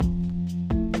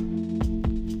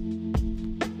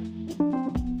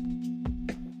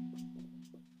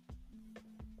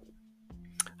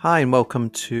Hi, and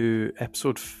welcome to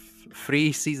episode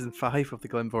 3, season 5 of the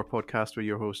Glenmore podcast with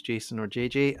your host, Jason or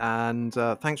JJ. And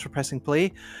thanks for pressing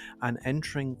play and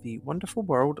entering the wonderful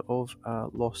world of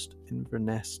Lost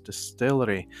Inverness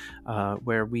Distillery,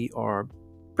 where we are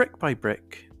brick by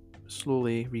brick,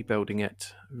 slowly rebuilding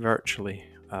it virtually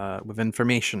with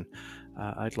information.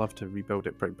 I'd love to rebuild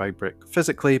it brick by brick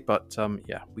physically, but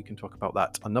yeah, we can talk about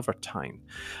that another time.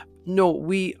 No,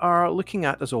 we are looking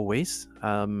at, as always,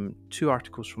 2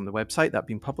 articles from the website that have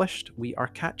been published. We are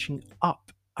catching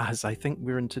up, as I think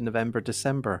we're into November,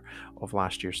 December of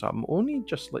last year. So I'm only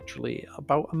just literally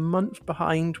about a month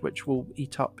behind, which will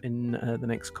eat up in the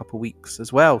next couple of weeks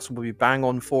as well. So we'll be bang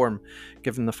on form,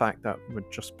 given the fact that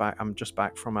I'm just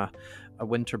back from a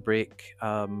winter break.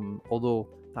 Although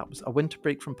that was a winter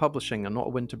break from publishing and not a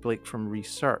winter break from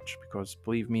research, because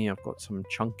believe me, I've got some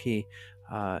chunky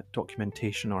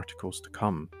documentation articles to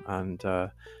come, and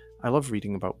I love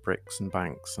reading about bricks and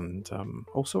banks and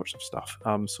all sorts of stuff.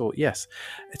 So yes,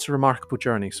 it's a remarkable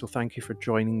journey, so thank you for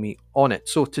joining me on it.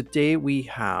 So today we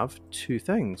have 2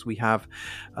 things. We have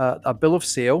a bill of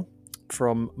sale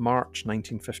from March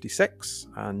 1956,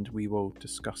 and we will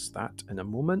discuss that in a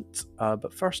moment.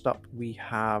 But first up, we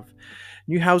have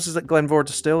new houses at Glenmhor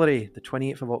Distillery, the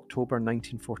 28th of October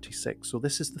 1946. So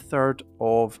this is the third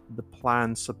of the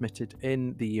plans submitted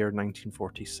in the year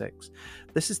 1946.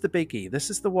 This is the biggie. This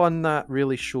is the one that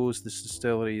really shows this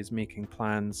distillery is making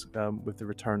plans with the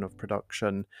return of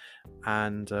production,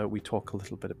 and we talk a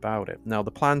little bit about it. Now,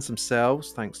 the plans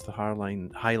themselves, thanks to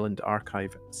Highland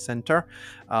Archive Centre,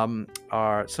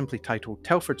 are simply titled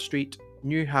Telford Street,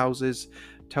 New Houses,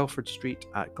 Telford Street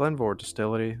at Glenmhor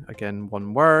Distillery, again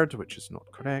one word, which is not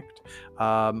correct,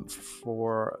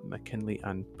 for McKinley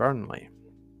and Burnley.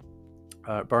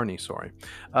 Burney, sorry.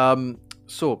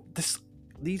 So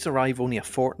these arrive only a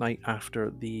fortnight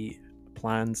after the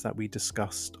plans that we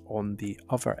discussed on the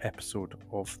other episode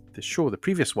of the show, the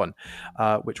previous one,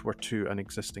 which were to an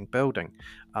existing building.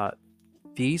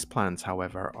 These plans,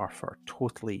 however, are for a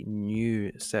totally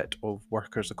new set of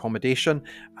workers' accommodation,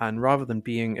 and rather than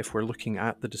being, if we're looking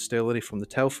at the distillery from the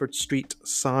Telford Street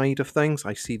side of things,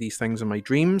 I see these things in my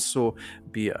dreams, so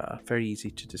be very easy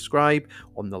to describe.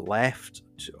 On the left,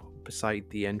 beside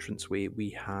the entranceway,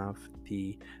 we have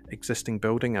the existing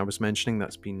building I was mentioning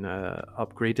that's been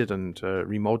upgraded and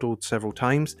remodeled several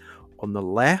times. On the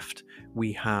left,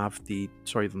 we have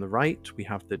on the right, we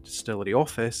have the distillery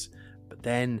office, but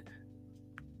then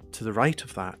to the right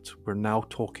of that, we're now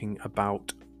talking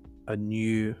about a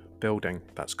new building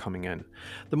that's coming in.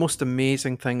 The most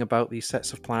amazing thing about these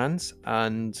sets of plans,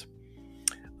 and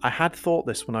I had thought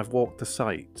this when I've walked the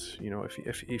site, you know,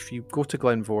 if you go to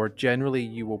Glenmhor, generally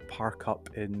you will park up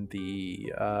in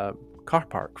the car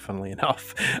park, funnily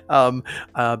enough,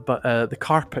 but the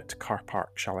carpet car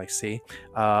park, shall I say,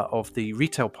 of the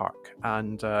retail park,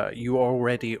 and you are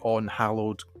already on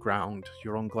hallowed ground.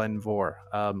 You're on Glenmhor,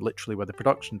 literally where the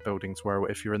production buildings were,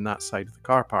 if you're in that side of the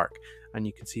car park, and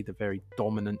you can see the very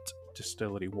dominant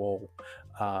distillery wall.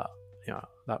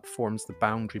 That forms the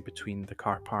boundary between the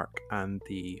car park and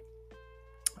the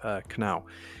canal.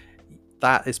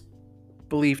 That is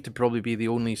believed to probably be the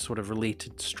only sort of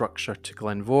related structure to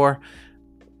Glenmhor.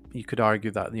 You could argue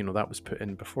that, that was put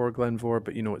in before Glenmhor,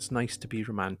 but, it's nice to be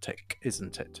romantic,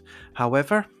 isn't it?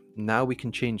 However, now we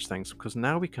can change things, because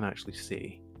now we can actually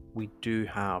say we do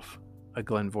have a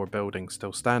Glenmhor building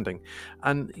still standing.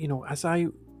 And, as I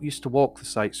used to walk the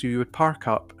site, so you would park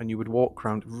up and you would walk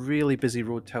around really busy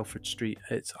road, Telford Street.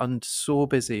 It's so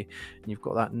busy, and you've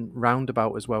got that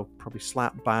roundabout as well, probably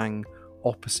slap bang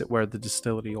opposite where the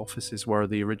distillery offices were,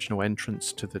 the original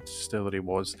entrance to the distillery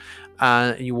was.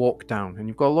 You walk down and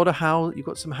you've got a lot of you've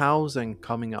got some housing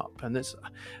coming up, and there's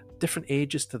different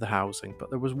ages to the housing,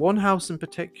 but there was one house in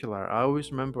particular, I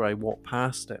always remember I walked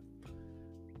past it,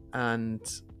 and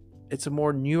it's a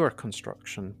more newer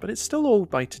construction, but it's still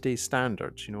old by today's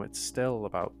standards. It's still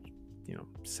about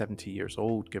 70 years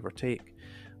old, give or take.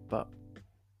 But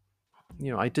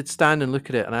I did stand and look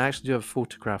at it, and I actually do have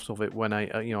photographs of it when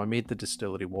I made the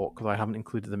distillery walk, because I haven't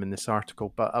included them in this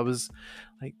article. But I was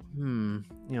like,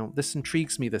 this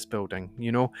intrigues me, this building.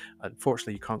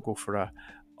 Unfortunately, you can't go for a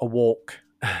walk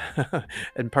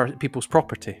in people's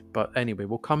property. But anyway,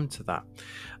 we'll come to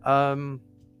that.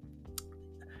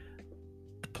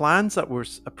 Plans that were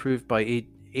approved by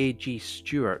A.G.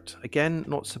 Stewart, again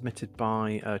not submitted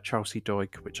by Charles C.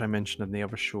 Doig, which I mentioned in the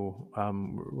other show,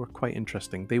 were quite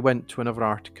interesting. They went to another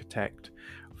architect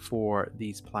for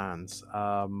these plans,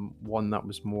 one that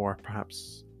was more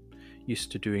perhaps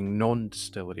used to doing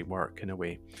non-distillery work in a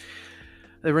way.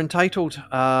 They were entitled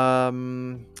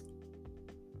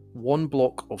one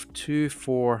block of 2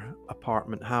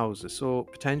 4-apartment houses. So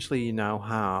potentially you now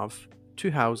have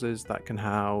 2 houses that can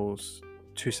house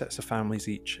 2 sets of families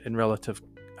each in relative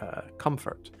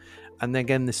comfort. And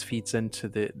again, this feeds into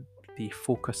the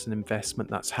focus and investment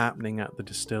that's happening at the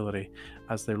distillery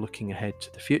as they're looking ahead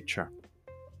to the future.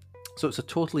 So it's a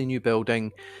totally new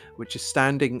building, which is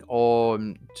standing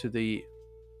on to the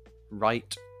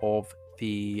right of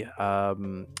the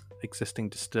existing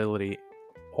distillery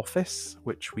office,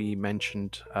 which we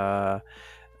mentioned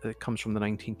it comes from the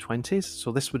 1920s.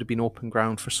 So this would have been open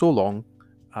ground for so long.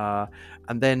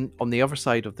 And then on the other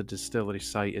side of the distillery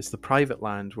site is the private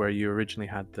land where you originally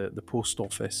had the post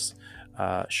office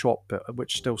shop,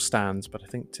 which still stands, but I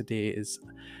think today is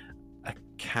a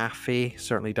cafe.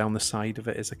 Certainly down the side of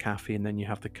it is a cafe, and then you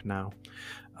have the canal.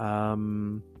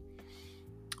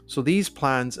 So these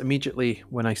plans, immediately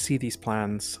when I see these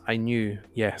plans, I knew,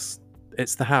 yes,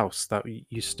 it's the house that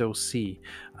you still see.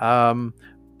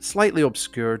 Slightly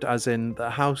obscured, as in the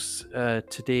house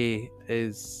today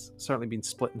is certainly been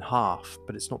split in half,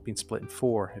 but it's not been split in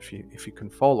 4, if you can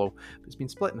follow. It's been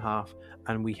split in half,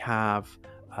 and we have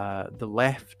the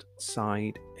left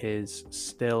side is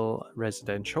still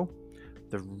residential.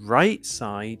 The right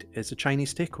side is a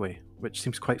Chinese takeaway, which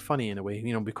seems quite funny in a way,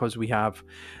 because we have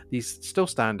these still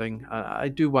standing. I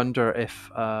do wonder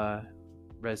if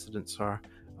residents are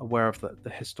aware of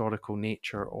the historical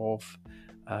nature of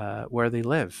where they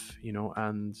live,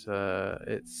 and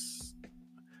it's,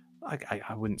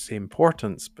 I wouldn't say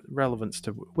importance, but relevance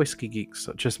to whiskey geeks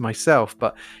such as myself.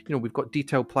 But, we've got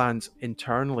detailed plans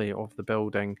internally of the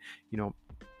building.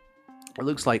 It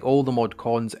looks like all the mod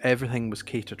cons, everything was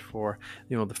catered for.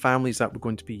 The families that were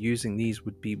going to be using these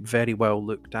would be very well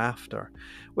looked after,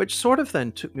 which sort of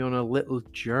then took me on a little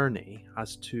journey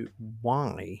as to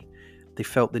why they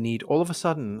felt the need all of a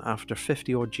sudden, after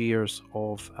 50 odd years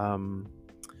of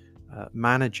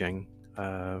managing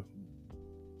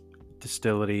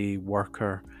distillery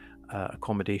worker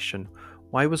accommodation.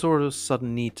 Why was there a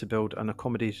sudden need to build an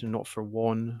accommodation not for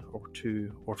 1 or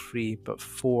 2 or 3, but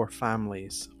 4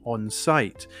 families on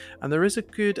site? And there is a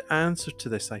good answer to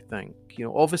this, I think.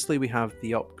 Obviously we have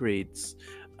the upgrades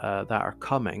that are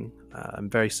coming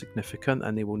and very significant,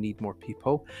 and they will need more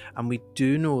people. And we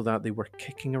do know that they were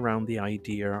kicking around the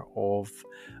idea of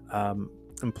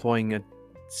employing a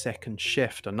second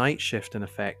shift, a night shift in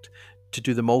effect, to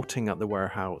do the malting at the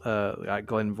warehouse at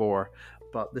Glen Mhor.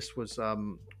 But this was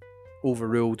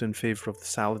overruled in favour of the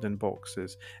Saladin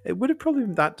boxes. It would have probably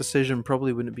been, that decision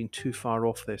probably wouldn't have been too far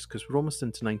off this, because we're almost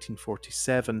into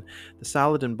 1947. The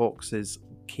Saladin boxes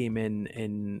came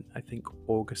in I think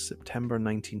August, September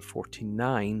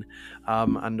 1949,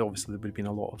 and obviously there would have been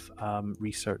a lot of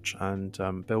research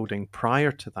and building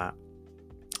prior to that.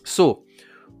 So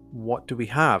what do we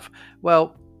have?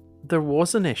 Well, there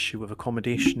was an issue with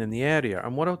accommodation in the area,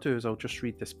 and what I'll do is I'll just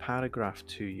read this paragraph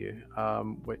to you,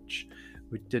 which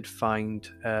we did find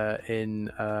in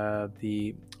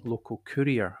the local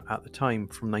courier at the time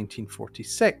from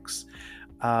 1946.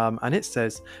 And it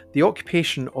says, the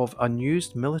occupation of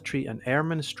unused military and air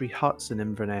ministry huts in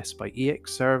Inverness by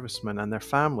ex-servicemen and their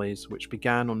families, which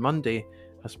began on Monday,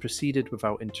 has proceeded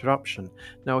without interruption.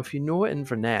 Now, if you know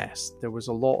Inverness, there was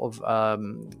a lot of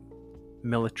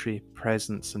military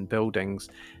presence and buildings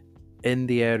in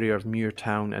the area of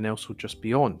Muirtown and also just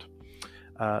beyond.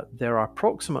 There are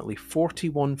approximately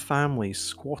 41 families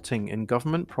squatting in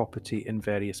government property in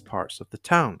various parts of the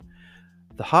town.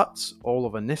 The huts, all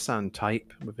of a Nissan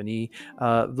type with an E.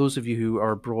 Those of you who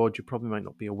are abroad, you probably might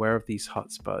not be aware of these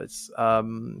huts, but it's,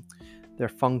 they're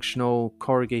functional,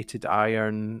 corrugated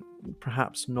iron,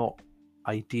 perhaps not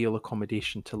ideal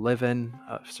accommodation to live in,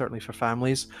 certainly for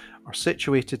families, are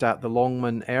situated at the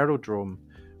Longman Aerodrome,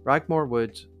 Ragmore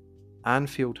Wood,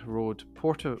 Anfield Road,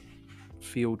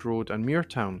 Porterfield Road and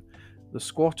Muirtown. The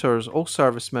squatters, all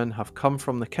servicemen, have come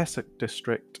from the Keswick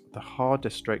district, the Haw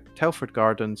district, Telford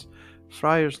Gardens,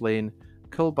 Friars Lane,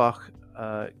 Kilbach,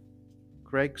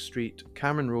 Greg Street,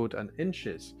 Cameron Road and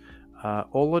Inches.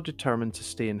 All are determined to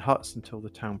stay in huts until the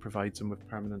town provides them with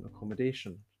permanent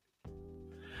accommodation.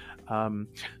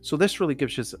 So this really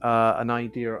gives us an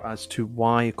idea as to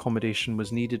why accommodation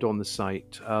was needed on the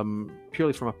site,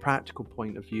 purely from a practical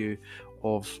point of view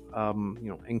of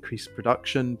increased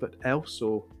production, but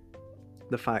also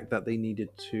the fact that they needed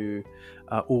to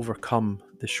overcome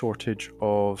the shortage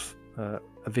of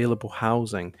available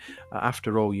housing.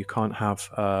 After all, you can't have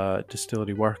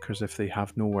distillery workers if they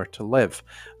have nowhere to live.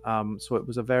 So it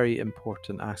was a very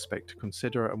important aspect to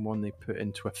consider, and one they put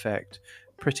into effect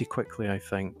pretty quickly, I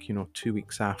think, 2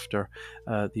 weeks after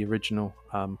the original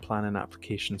planning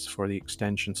applications for the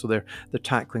extension. So they're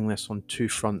tackling this on two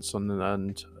fronts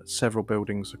and several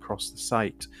buildings across the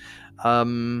site.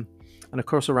 And of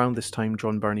course, around this time,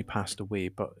 John Burney passed away,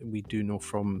 but we do know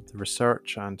from the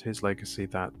research and his legacy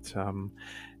that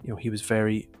he was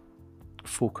very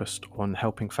focused on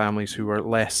helping families who were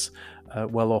less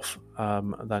well off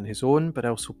than his own, but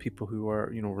also people who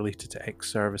were related to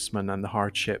ex-servicemen and the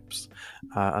hardships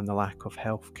and the lack of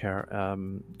healthcare,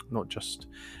 not just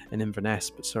in Inverness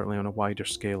but certainly on a wider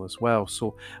scale as well.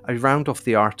 So I round off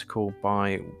the article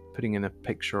by putting in a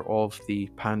picture of the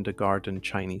Panda Garden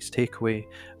Chinese takeaway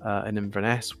in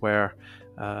Inverness, where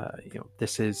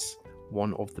this is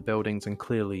one of the buildings, and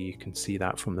clearly you can see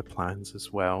that from the plans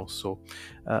as well. So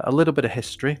a little bit of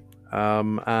history,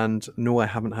 and no, I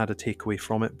haven't had a takeaway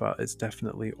from it, but it's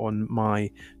definitely on my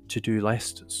to-do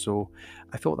list. So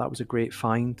I thought that was a great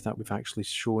find, that we've actually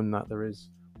shown that there is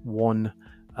one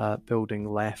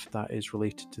building left that is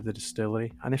related to the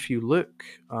distillery. And if you look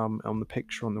on the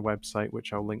picture on the website,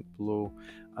 which I'll link below,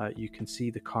 you can see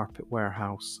the carpet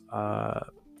warehouse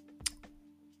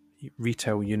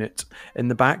retail unit in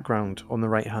the background on the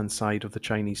right hand side of the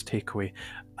Chinese takeaway,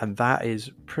 and that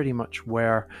is pretty much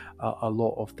where a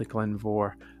lot of the Glen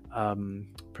Mhor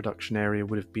production area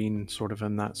would have been, sort of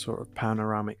in that sort of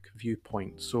panoramic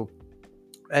viewpoint. So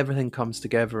everything comes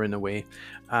together in a way,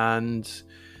 and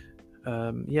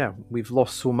we've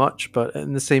lost so much, but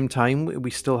at the same time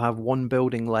we still have one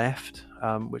building left,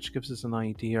 which gives us an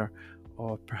idea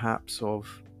of perhaps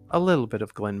of a little bit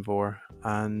of Glen Mhor,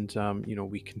 and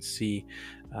we can see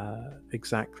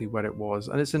exactly where it was.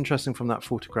 And it's interesting from that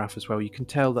photograph as well, you can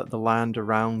tell that the land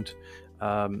around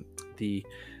the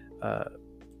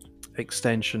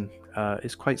extension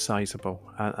is quite sizable,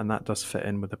 and that does fit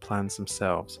in with the plans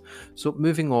themselves. So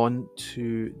moving on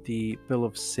to the bill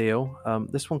of sale,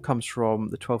 this one comes from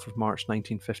the 12th of March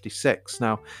 1956.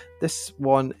 Now this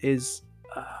one is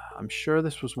I'm sure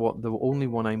this was the only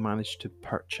one I managed to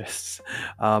purchase.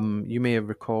 You may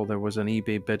recall there was an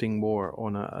eBay bidding war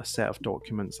on a set of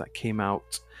documents that came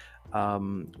out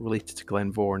related to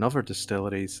Glen Mhor and other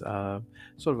distilleries,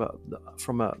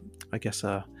 from a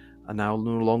now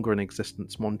no longer in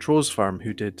existence Montrose firm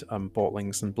who did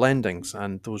bottlings and blendings,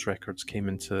 and those records came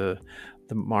into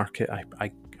the market.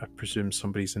 I presume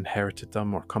somebody's inherited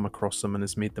them or come across them and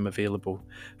has made them available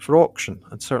for auction,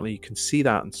 and certainly you can see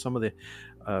that in some of the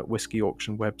whiskey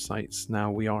auction websites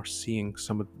now. We are seeing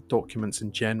some of the documents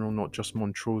in general, not just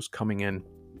Montrose, coming in,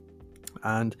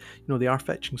 and they are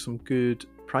fetching some good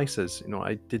prices.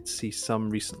 I did see some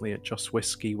recently at Just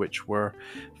Whiskey which were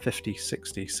 50,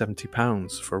 60, 70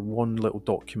 pounds for one little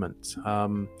document.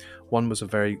 One was a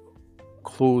very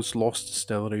closed lost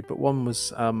distillery, but one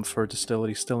was for a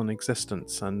distillery still in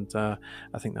existence, and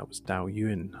I think that was Dao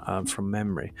Yuan from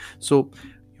memory. So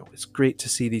it's great to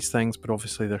see these things, but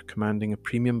obviously they're commanding a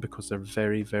premium because they're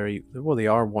very, very well, they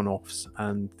are one-offs,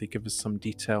 and they give us some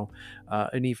detail,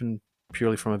 and even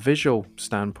purely from a visual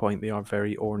standpoint, they are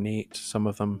very ornate. Some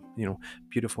of them,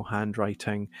 beautiful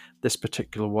handwriting. This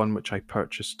particular one, which I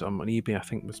purchased on eBay, I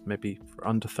think was maybe for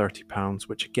under £30,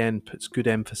 which again puts good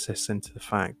emphasis into the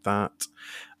fact that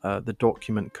the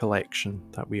document collection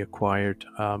that we acquired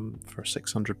for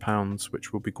 £600,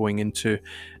 which we'll be going into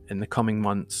in the coming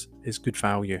months, is good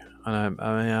value. And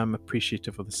I am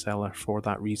appreciative of the seller for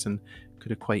that reason. Could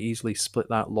have quite easily split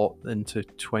that lot into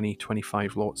 20,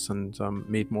 25 lots and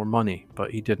made more money,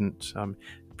 but he didn't.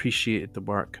 Appreciated the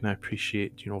work, and I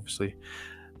appreciate, obviously,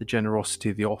 the generosity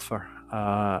of the offer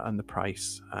and the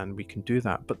price, and we can do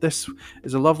that. But this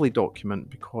is a lovely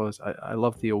document because I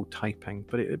love the old typing,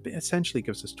 but it essentially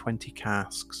gives us 20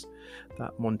 casks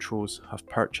that Montrose have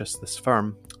purchased this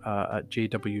firm at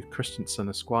J.W. Christensen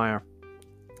Esquire,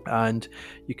 and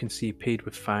you can see paid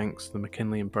with thanks, the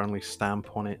McKinley and Burnley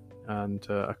stamp on it, and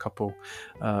a couple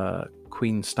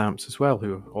Queen stamps as well,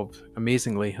 who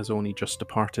amazingly has only just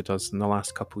departed us in the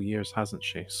last couple of years, hasn't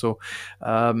she? So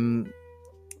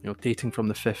dating from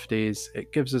the 50s,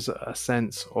 it gives us a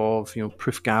sense of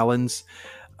proof gallons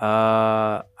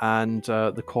and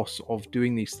the cost of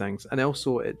doing these things. And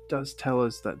also it does tell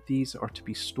us that these are to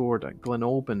be stored at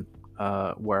Glen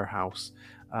warehouse,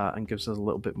 and gives us a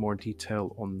little bit more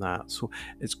detail on that. So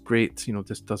it's great,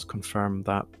 this does confirm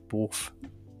that both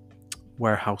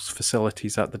warehouse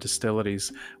facilities at the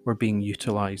distilleries were being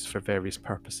utilised for various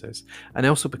purposes. And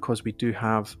also because we do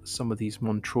have some of these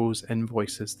Montrose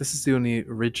invoices, this is the only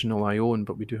original I own,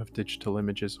 but we do have digital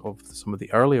images of some of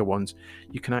the earlier ones.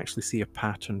 You can actually see a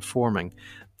pattern forming.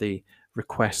 The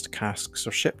request casks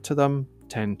are shipped to them,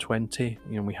 1020,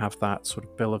 we have that sort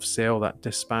of bill of sale, that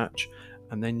dispatch,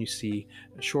 and then you see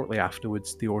shortly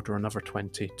afterwards they order another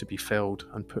 20 to be filled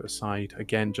and put aside,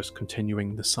 again just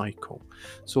continuing the cycle.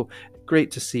 So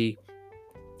great to see.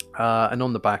 And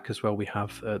on the back as well, we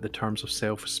have the terms of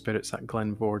sale for spirits at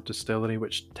Glen Distillery,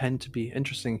 which tend to be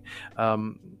interesting,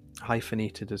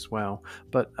 hyphenated as well.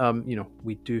 But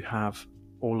we do have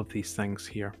all of these things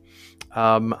here.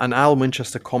 And Alan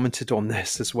Winchester commented on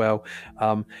this as well.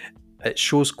 It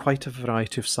shows quite a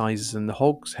variety of sizes in the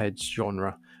hogsheads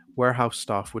genre. Warehouse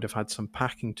staff would have had some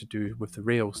packing to do with the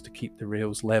rails to keep the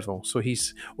rails level. So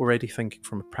he's already thinking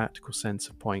from a practical sense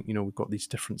of point. We've got these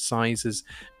different sizes,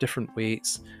 different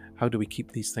weights. How do we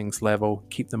keep these things level,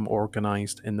 keep them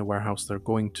organised in the warehouse they're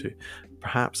going to?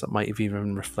 Perhaps that might have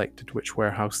even reflected which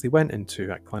warehouse they went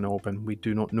into at Glen. We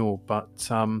do not know, but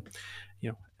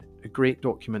a great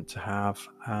document to have,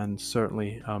 and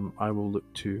certainly I will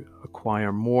look to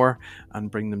acquire more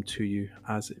and bring them to you,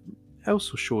 as it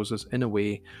also shows us in a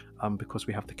way, because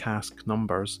we have the cask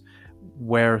numbers,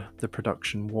 where the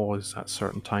production was at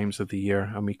certain times of the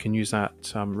year, and we can use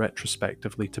that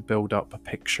retrospectively to build up a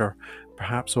picture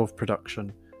perhaps of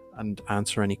production and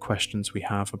answer any questions we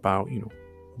have about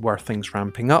were things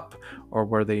ramping up, or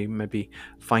were they maybe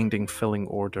finding filling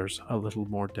orders a little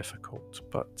more difficult.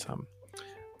 But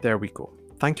there we go.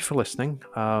 Thank you for listening.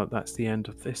 That's the end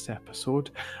of this episode.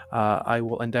 I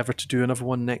will endeavour to do another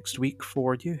one next week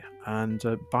for you, and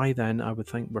by then I would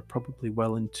think we're probably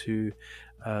well into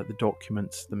the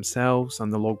documents themselves,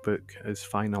 and the logbook is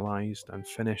finalised and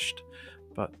finished.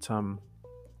 But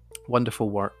wonderful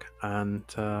work, and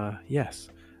yes,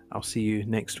 I'll see you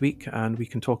next week, and we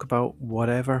can talk about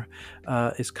whatever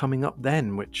is coming up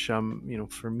then, which,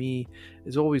 for me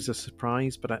is always a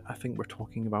surprise, but I think we're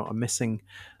talking about a missing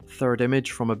third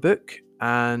image from a book,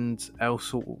 and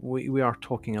also we are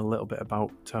talking a little bit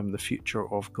about the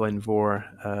future of Glen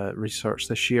research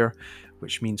this year,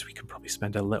 which means we can probably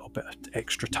spend a little bit of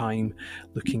extra time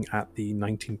looking at the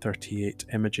 1938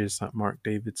 images that Mark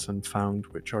Davidson found,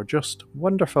 which are just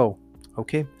wonderful.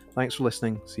 Okay, thanks for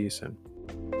listening. See you soon.